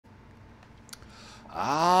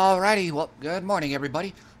Alrighty, well, good morning,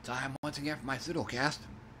 everybody. Time once again for my Pseudocast.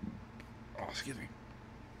 Oh, excuse me.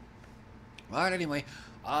 But anyway,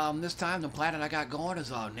 this time the planet I got going is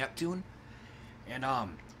Neptune, and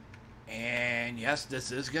and yes,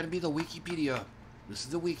 this is gonna be the Wikipedia. This is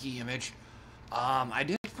the wiki image. I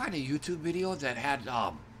did find a YouTube video that had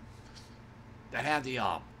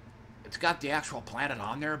the it's got the actual planet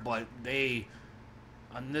on there, but they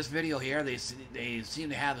on this video here they seem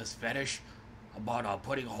to have this fetish about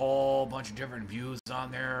putting a whole bunch of different views on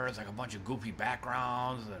there. It's like a bunch of goofy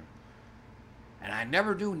backgrounds, and I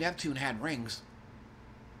never knew Neptune had rings.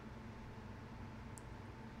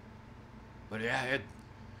 But yeah,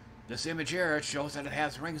 this image here, it shows that it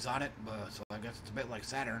has rings on it, so I guess it's a bit like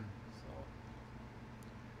Saturn. So,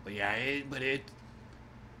 but yeah, but it's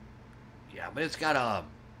got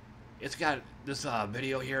this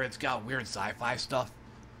video here. It's got weird sci-fi stuff,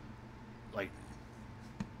 like.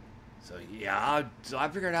 So yeah, so I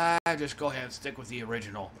figured I'd just go ahead and stick with the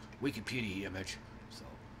original Wikipedia image. So,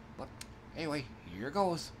 but anyway, here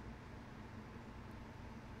goes.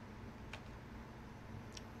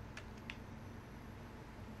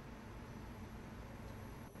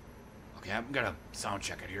 Okay, I'm gonna sound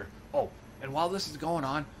check it here. Oh, and while this is going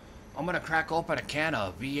on, I'm gonna crack open a can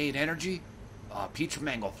of V8 Energy, peach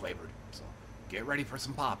mango flavored. So get ready for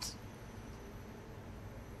some pops.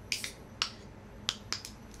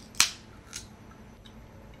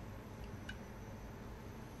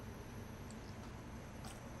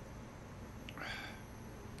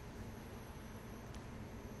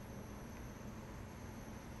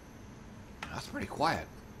 That's pretty quiet.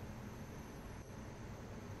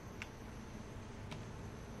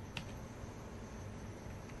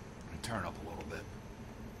 Turn up a little bit.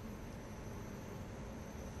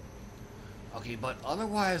 Okay, but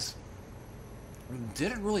otherwise,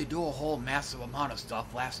 didn't really do a whole massive amount of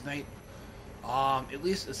stuff last night. At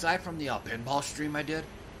least aside from the pinball stream I did,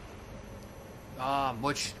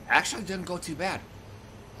 which actually didn't go too bad.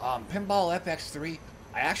 Pinball FX3,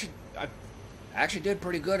 I actually did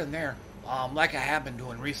pretty good in there, like I have been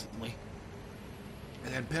doing recently.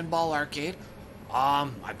 And then Pinball Arcade, I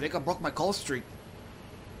think I broke my cold streak.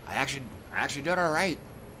 I actually did all right.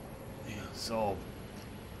 Yeah, so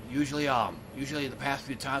usually the past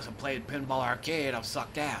few times I played Pinball Arcade, I've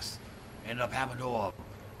sucked ass. I'd end up having to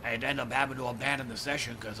abandon the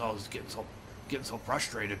session because I was getting so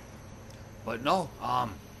frustrated. But no,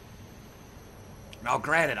 now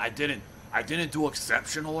granted, I didn't do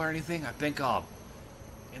exceptional or anything. I think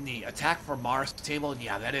in the Attack from Mars table,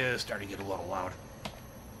 yeah, that is starting to get a little loud.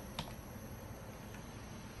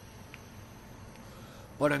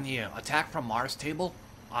 But in the Attack from Mars table,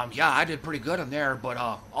 yeah, I did pretty good in there, but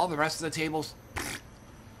all the rest of the tables,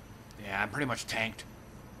 yeah, I'm pretty much tanked.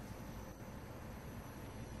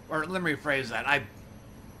 Or let me rephrase that. I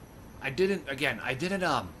didn't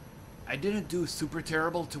do super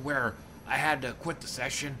terrible to where I had to quit the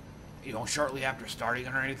session, you know, shortly after starting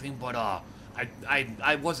it or anything, but I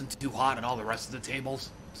wasn't too hot on all the rest of the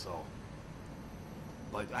tables, so.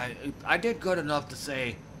 But I did good enough to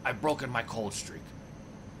say I've broken my cold streak.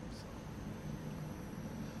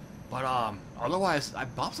 But otherwise,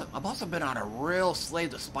 I've also been on a real Slay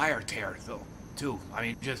the Spire tear too. I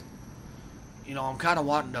mean, just, you know, I'm kind of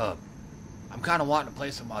wanting to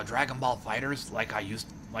play some Dragon Ball Fighters like I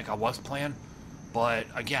was playing. But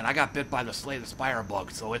again, I got bit by the Slay the Spire bug,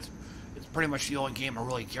 so it's pretty much the only game I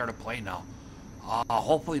really care to play now.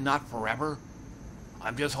 Hopefully not forever.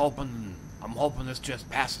 I'm hoping this just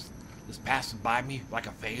passes by me like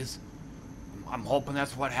a phase. I'm hoping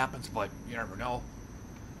that's what happens, but you never know.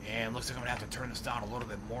 And looks like I'm gonna have to turn this down a little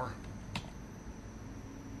bit more.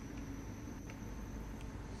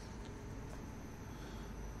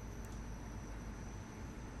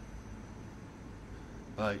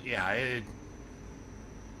 But yeah,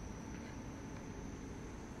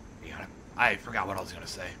 I forgot what I was gonna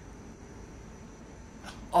say.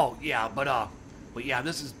 Oh yeah, but yeah,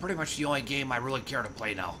 this is pretty much the only game I really care to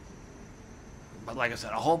play now. But like I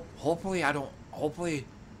said, hopefully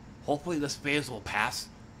this phase will pass,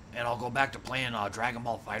 and I'll go back to playing Dragon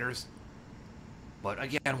Ball Fighters. But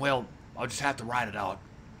again, well, I'll just have to ride it out.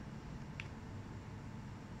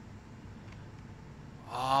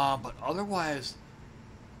 But otherwise,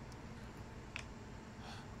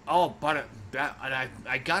 but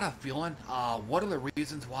I got a feeling. One of the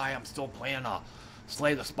reasons why I'm still playing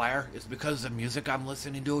Slay the Spire is because of the music I'm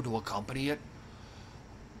listening to accompany it.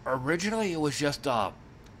 Originally, it was just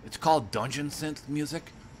it's called dungeon synth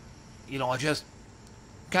music. You know, it's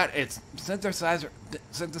synthesizer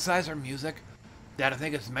music that I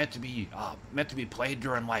think is meant to be played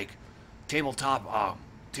during like tabletop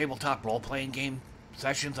role playing game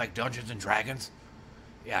sessions like Dungeons and Dragons.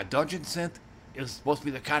 Yeah, Dungeon Synth is supposed to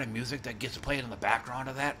be the kind of music that gets played in the background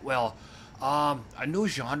of that. Well, a new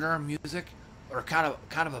genre of music, or kind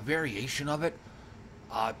of a variation of it,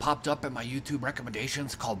 popped up in my YouTube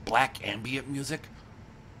recommendations called Black Ambient Music.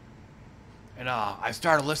 And I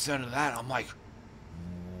started listening to that. I'm like,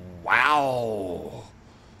 wow.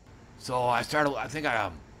 So I started. I think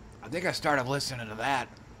I started listening to that.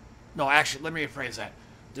 No, actually, let me rephrase that.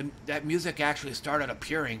 That music actually started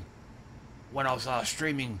appearing when I was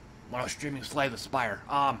streaming. When I was streaming Slay the Spire.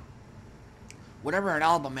 Whenever an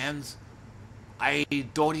album ends, I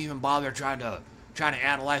don't even bother trying to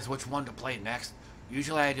analyze which one to play next.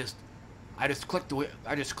 Usually, I just click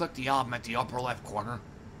the album at the upper left corner.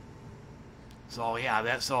 So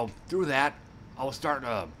yeah, so through that,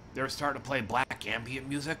 they were starting to play black ambient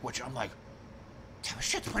music, which I'm like, damn, this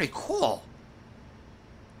shit's pretty cool.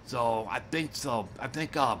 So I think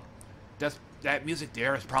that music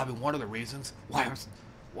there is probably one of the reasons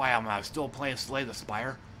why I'm still playing Slay the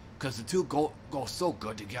Spire, because the two go so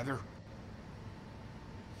good together.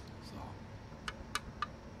 So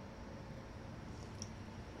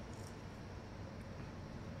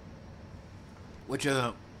which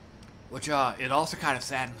it also kind of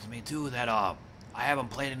saddens me too that I haven't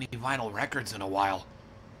played any vinyl records in a while.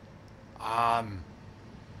 I'm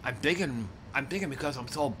thinking because I'm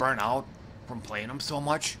so burnt out from playing them so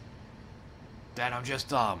much that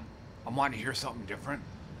I'm wanting to hear something different.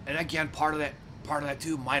 And again, part of that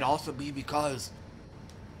too might also be because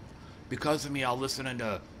of me listening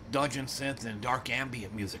to Dungeon Synth and dark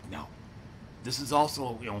ambient music now. This is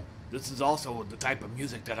also the type of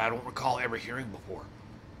music that I don't recall ever hearing before.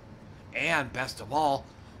 And best of all,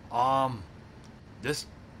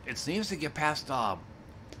 it seems to get past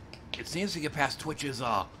Twitch's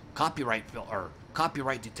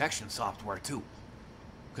copyright detection software too,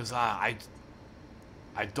 because I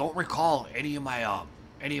don't recall any of my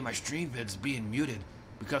stream vids being muted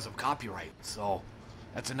because of copyright. So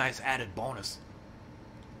that's a nice added bonus.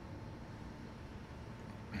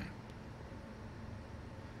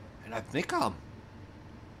 And I think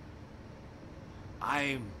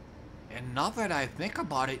and now that I think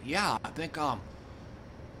about it, yeah, I think I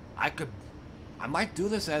might do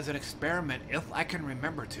this as an experiment if I can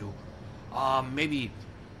remember to. Maybe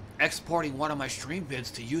exporting one of my stream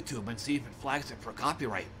vids to YouTube and see if it flags it for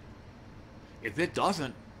copyright. If it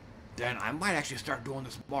doesn't, then I might actually start doing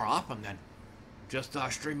this more often then. Just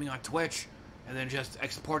streaming on Twitch and then just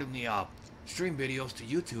exporting the stream videos to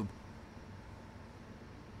YouTube.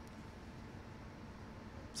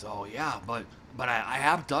 So yeah, but I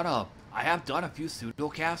have done a few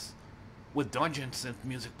pseudocasts with Dungeon Synth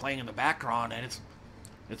music playing in the background, and it's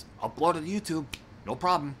uploaded to YouTube, no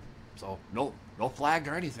problem. So no flagged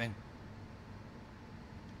or anything.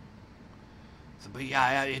 So, but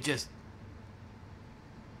yeah, it just.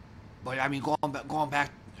 But I mean, going back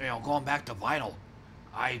to vinyl,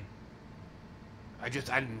 I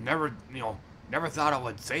never thought I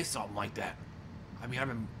would say something like that. I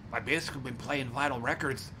mean, I've basically been playing vinyl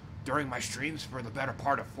records during my streams for the better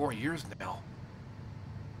part of 4 years now.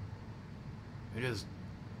 It just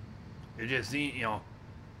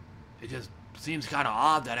seems kind of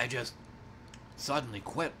odd that I just suddenly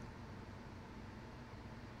quit.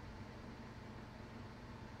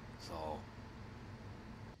 So,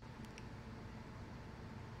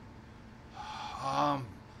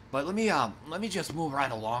 but let me just move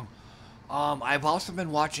right along. I've also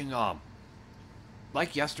been watching,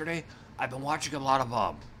 like yesterday, I've been watching a lot of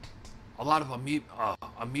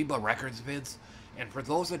Amoeba Records vids, and for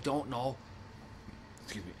those that don't know,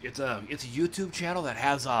 excuse me, it's a YouTube channel that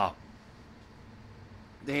has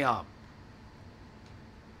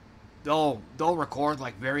they'll record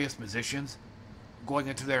like various musicians going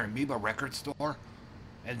into their Amoeba record store,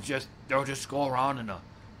 and they'll just go around and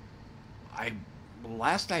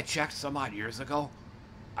last I checked some odd years ago,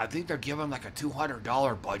 I think they're given like a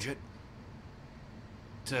 $200 budget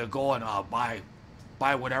to go and buy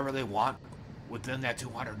whatever they want within that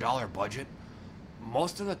 $200 budget.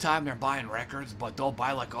 Most of the time they're buying records, but they'll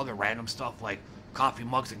buy like other random stuff like coffee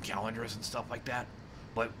mugs and calendars and stuff like that.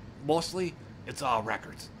 But mostly it's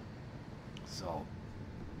records. So,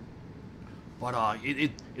 but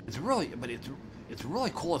it's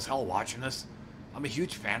really cool as hell watching this. I'm a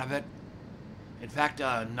huge fan of it. In fact,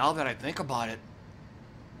 now that I think about it,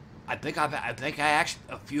 I think I actually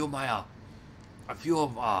a few vinyl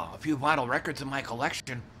records in my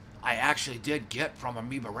collection I actually did get from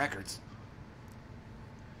Amoeba Records.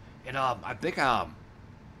 And I think I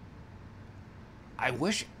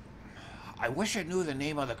wish I knew the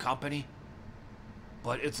name of the company,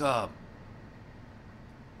 but it's a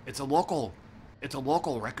local it's a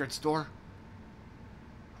local record store.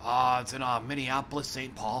 It's in Minneapolis,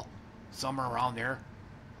 St. Paul, somewhere around there.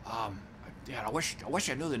 Um, yeah, I wish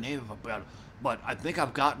I knew the name of it, but I think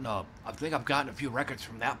I've gotten a few records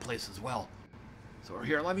from that place as well. So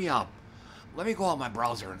here, let me go on my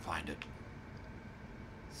browser and find it.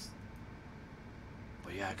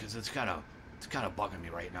 But yeah, because it's kind of bugging me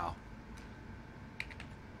right now.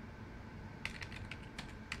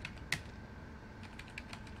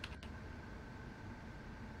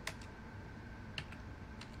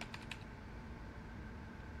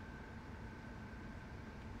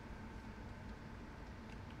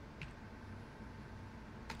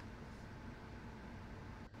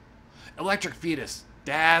 Electric Fetus.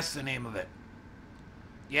 That's the name of it.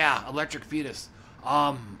 Yeah, Electric Fetus.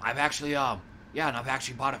 I've actually yeah, and I've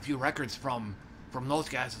actually bought a few records from those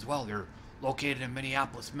guys as well. They're located in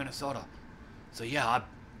Minneapolis, Minnesota. So yeah, I've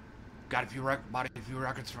got bought a few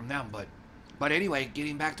records from them. But anyway,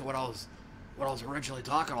 getting back to what I was originally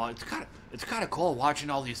talking about, it's kind of cool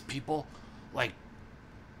watching all these people, like,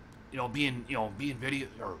 being video,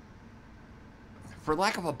 or for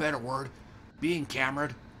lack of a better word, being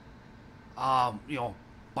camered.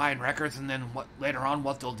 Buying records, and then later on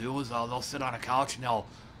what they'll do is they'll sit on a couch and they'll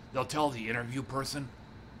tell the interview person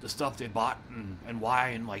the stuff they bought and why,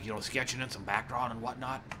 and like, sketching in some background and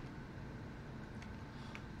whatnot.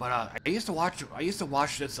 But I used to watch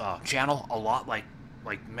this channel a lot, like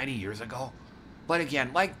many years ago. But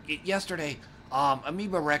again, like yesterday,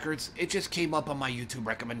 Amoeba Records, it just came up on my YouTube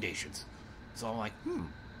recommendations. So I'm like,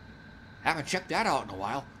 haven't checked that out in a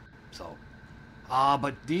while. So,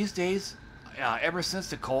 but these days, ever since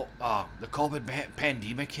the COVID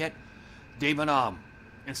pandemic hit, they've been,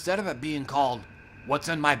 instead of it being called "What's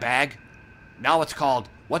in My Bag," now it's called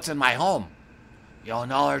 "What's in My Home."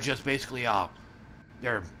 Now they're just basically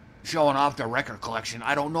they're showing off their record collection.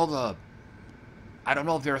 I don't know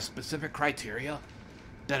if there are specific criteria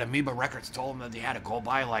that Amoeba Records told them that they had to go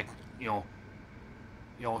by, like,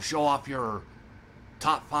 show off your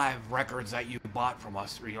top 5 records that you bought from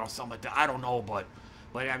us, or something like that. I don't know, but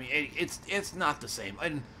I mean, it's not the same.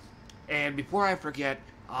 And before I forget,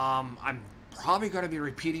 I'm probably going to be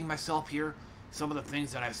repeating myself here, some of the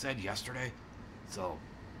things that I said yesterday. So,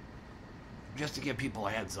 just to give people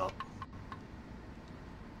a heads up.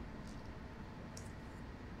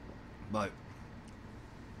 But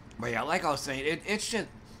yeah, like I was saying, it's just,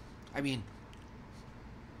 I mean,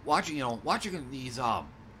 watching these, oh,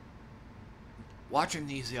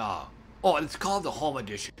 it's called the Home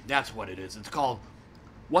Edition. That's what it is. It's called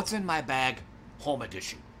What's in My Bag Home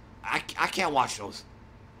Edition. I can't watch those.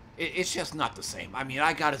 It's just not the same. I mean,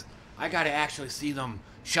 I gotta actually see them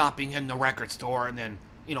shopping in the record store, and then,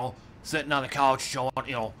 sitting on the couch showing,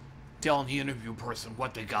 telling the interview person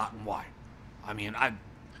what they got and why. I mean,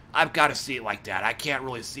 I've got to see it like that. I can't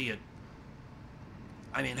really see it.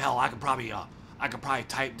 I mean, hell, I could probably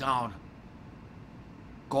type down,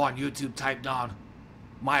 go on YouTube, type down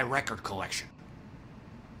my record collection,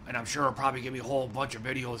 and I'm sure it'll probably give me a whole bunch of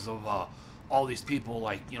videos of all these people,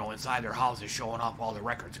 like, inside their houses showing off all the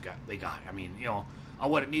records they got. I mean, I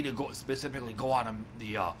wouldn't need to specifically go on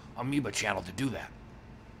the Amoeba channel to do that.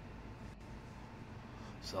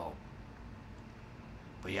 So,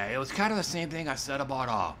 but yeah, it was kind of the same thing I said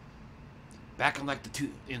about back in like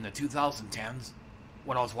in the 2010s,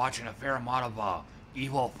 when I was watching a fair amount of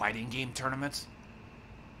Evo fighting game tournaments.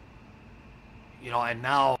 And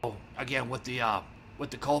now again with the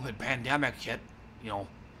COVID pandemic hit,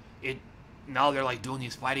 now they're like doing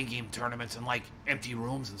these fighting game tournaments in like empty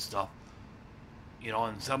rooms and stuff.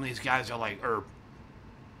 And some of these guys are like,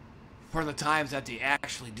 for the times that they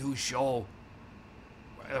actually do show,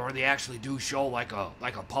 like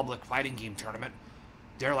a public fighting game tournament,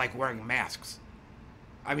 they're like wearing masks.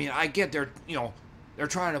 I mean, I get they're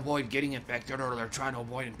trying to avoid getting infected, or they're trying to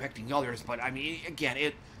avoid infecting others, but I mean, again,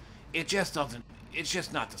 it just doesn't, it's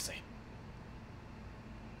just not the same.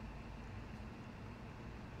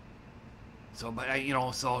 So, but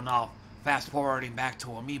so now fast forwarding back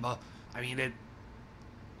to Amoeba, I mean,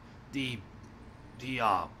 the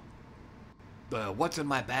What's in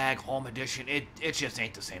My Bag Home Edition, it just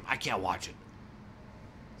ain't the same. I can't watch it.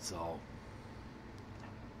 So,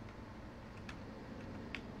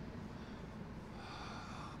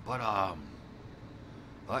 but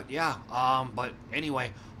yeah, but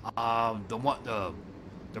anyway, the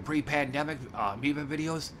pre-pandemic Amoeba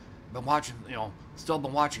videos, been watching, still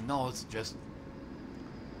been watching those, just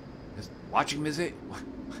watching musicians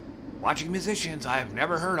I've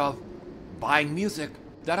never heard of buying music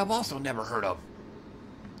that I've also never heard of.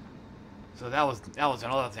 So that was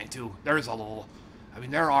another thing too. There's a I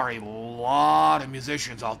mean, there are a lot of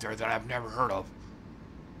musicians out there that I've never heard of.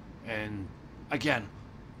 And again,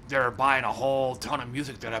 they're buying a whole ton of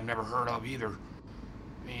music that I've never heard of either.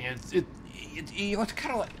 And you know, it's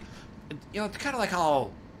kind of like, it's kind of like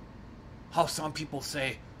how some people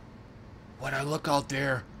say, when I look out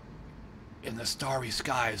there in the starry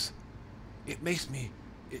skies, it makes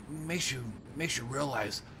you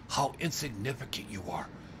realize how insignificant you are.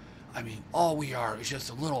 I mean, all we are is just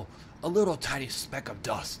a little tiny speck of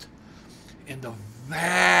dust in the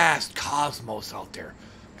vast cosmos out there.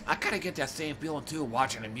 I kind of get that same feeling too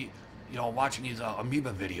watching watching these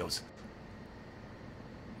amoeba videos.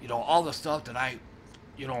 You know, all the stuff that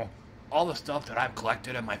all the stuff that I've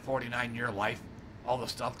collected in my 49-year life, all the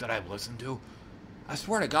stuff that I've listened to. I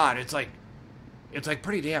swear to God, it's like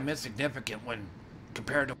pretty damn insignificant when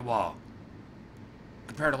compared to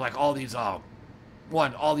like all these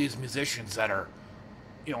musicians that are,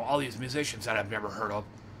 all these musicians that I've never heard of,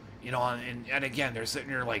 and again, they're sitting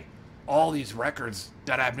here like all these records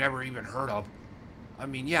that I've never even heard of. I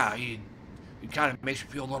mean, yeah, it kind of makes you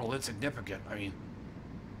feel a little insignificant. I mean,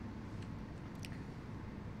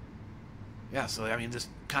 yeah, so I mean, this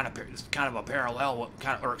kind of a parallel, it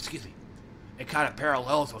kind of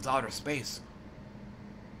parallels with outer space.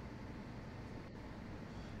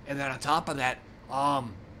 And then on top of that,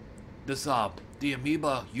 the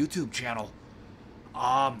Amoeba YouTube channel,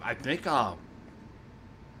 I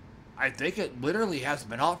think it literally has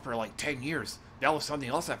been out for like 10 years. That was something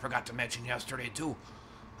else I forgot to mention yesterday too.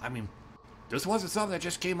 I mean, this wasn't something that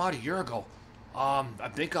just came out a year ago. I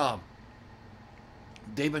think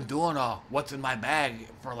they've been doing What's in My Bag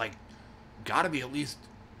for like, gotta be at least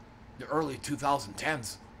the early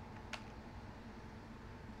 2010s.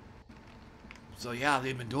 So yeah,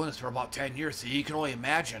 they've been doing this for about 10 years. So you can only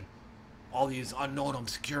imagine all these unknown,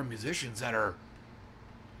 obscure musicians that are,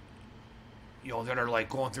 that are like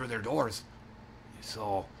going through their doors.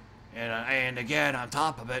 So, and again, on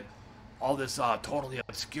top of it, all this totally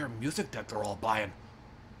obscure music that they're all buying.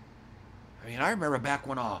 I mean, I remember back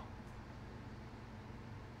when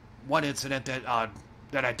one incident that I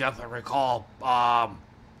definitely recall,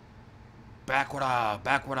 back when I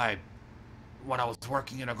was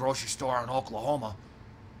working in a grocery store in Oklahoma,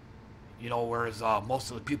 whereas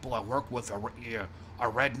most of the people I work with are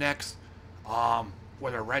rednecks,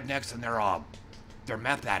 where they're rednecks and they're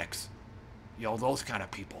meth addicts, those kind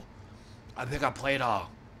of people. I think I played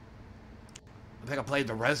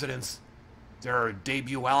The Residents, their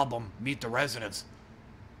debut album, Meet the Residents.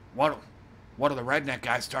 One of the redneck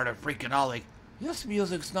guys started freaking out like, "This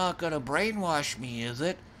music's not gonna brainwash me, is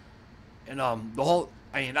it?" And I don't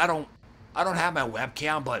have my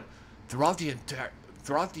webcam, but throughout the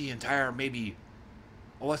entire maybe,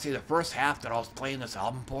 I want to say the first half that I was playing this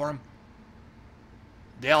album for them,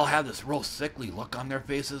 they all have this real sickly look on their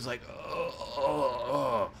faces, like,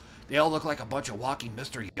 they all look like a bunch of walking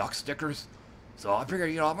Mr. Yuck stickers. So I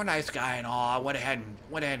figured, I'm a nice guy and all. I went ahead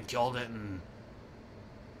and killed it, and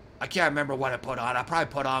I can't remember what I put on. I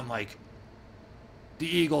probably put on like the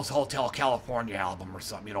Eagles Hotel California album or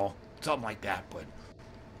something, something like that.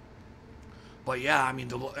 But yeah, I mean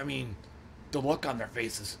the look on their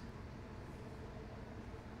faces.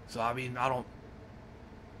 So I mean, I don't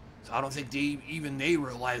think they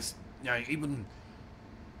realize, even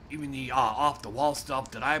the off the wall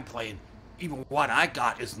stuff that I'm playing, even what I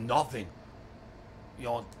got is nothing,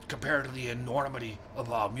 compared to the enormity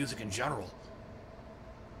of music in general.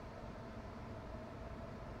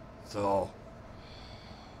 So,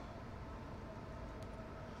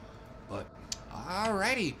 but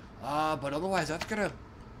alrighty, but otherwise that's gonna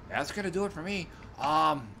do it for me.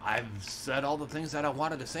 I've said all the things that I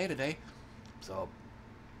wanted to say today, so.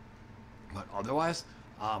 But otherwise,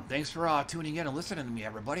 thanks for tuning in and listening to me,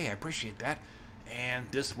 everybody. I appreciate that. And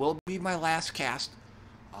this will be my last cast.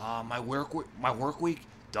 My work week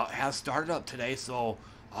has started up today, so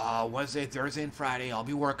Wednesday, Thursday, and Friday I'll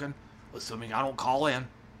be working, assuming I don't call in.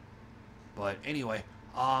 But anyway,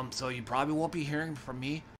 so you probably won't be hearing from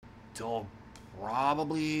me till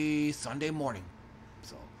probably Sunday morning.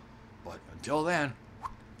 So, but until then,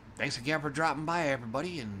 thanks again for dropping by,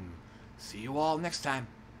 everybody, and see you all next time.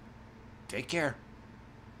 Take care.